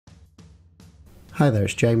Hi there,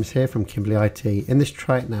 it's James here from Kimberley IT. In this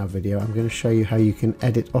Try It Now video, I'm going to show you how you can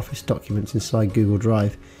edit Office documents inside Google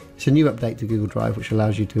Drive. It's a new update to Google Drive which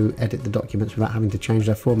allows you to edit the documents without having to change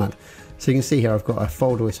their format. So you can see here I've got a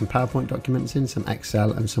folder with some PowerPoint documents in, some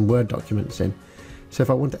Excel and some Word documents in. So if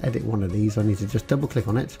I want to edit one of these, I need to just double click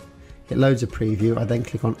on it. It loads a preview. I then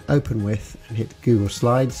click on Open With and hit Google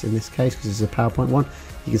Slides in this case because it's a PowerPoint one.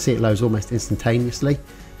 You can see it loads almost instantaneously.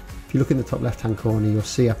 If you look in the top left hand corner, you'll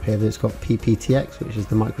see up here that it's got PPTX, which is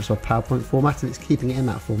the Microsoft PowerPoint format, and it's keeping it in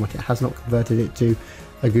that format. It has not converted it to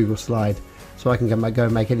a Google slide. So I can go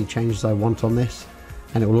and make any changes I want on this,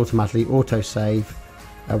 and it will automatically auto-save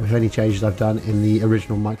with any changes I've done in the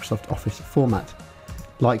original Microsoft Office format.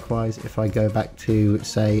 Likewise, if I go back to,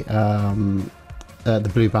 say,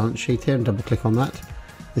 the blue balance sheet here and double click on that,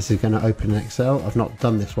 this is going to open in Excel. I've not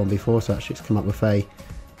done this one before, so actually it's come up with a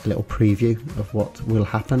little preview of what will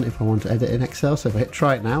happen if I want to edit in Excel. So if I hit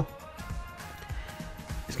Try It Now,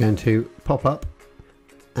 it's going to pop up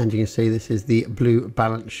and you can see this is the blue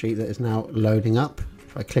balance sheet that is now loading up.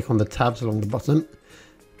 If I click on the tabs along the bottom,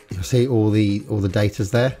 you'll see all the data's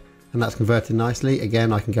there, and that's converted nicely.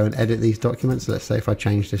 Again, I can go and edit these documents. Let's say if I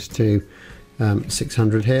change this to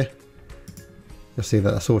 600 here, you'll see that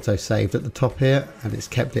that's auto saved at the top here and it's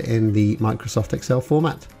kept it in the Microsoft Excel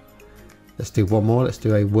format. Let's do one more. Let's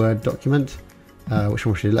do a Word document. Which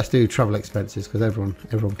one should we do? Let's do travel expenses because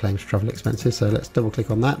everyone claims travel expenses. So let's double click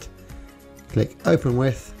on that. Click Open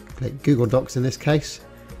With. Click Google Docs in this case.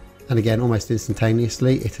 And again, almost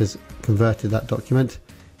instantaneously, it has converted that document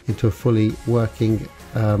into a fully working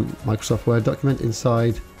Microsoft Word document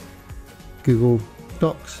inside Google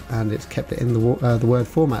Docs, and it's kept it in the Word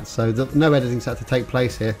format. So no editing's had to take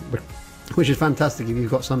place here, which is fantastic. If you've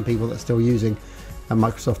got some people that are still using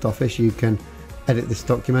Microsoft Office, you can edit this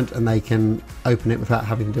document and they can open it without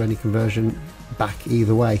having to do any conversion back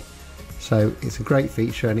either way. So it's a great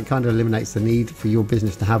feature, and it kind of eliminates the need for your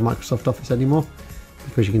business to have Microsoft Office anymore,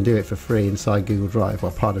 because you can do it for free inside Google Drive.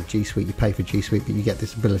 Well, part of G Suite, you pay for G Suite, but you get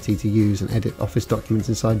this ability to use and edit Office documents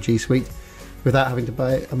inside G Suite without having to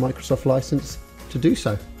buy a Microsoft license to do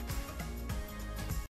so.